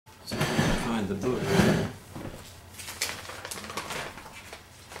find the book.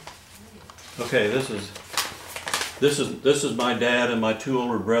 Okay, this is my dad and my two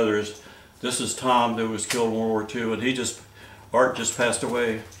older brothers. This is Tom, that was killed in World War II, and Art just passed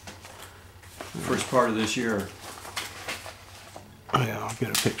away the first part of this year. Oh yeah, I'll get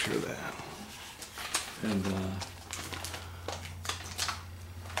a picture of that. And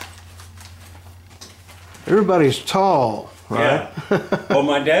everybody's tall, right? yeah. Well,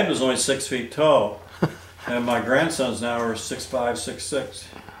 my dad was only 6 feet tall, and my grandsons now are 6'5", 6'6".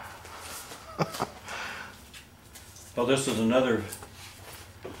 Well, this is another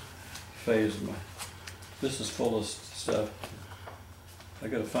phase of my. This is full of stuff. I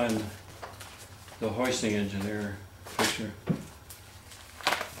gotta find the hoisting engineer picture.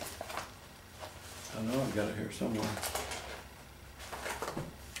 I know I've got it here somewhere.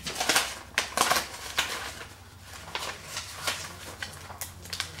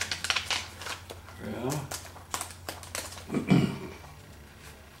 Well,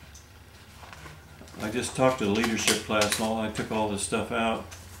 I just talked to the leadership class and all. I took all this stuff out.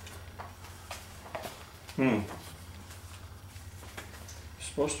 It's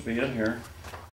supposed to be in here.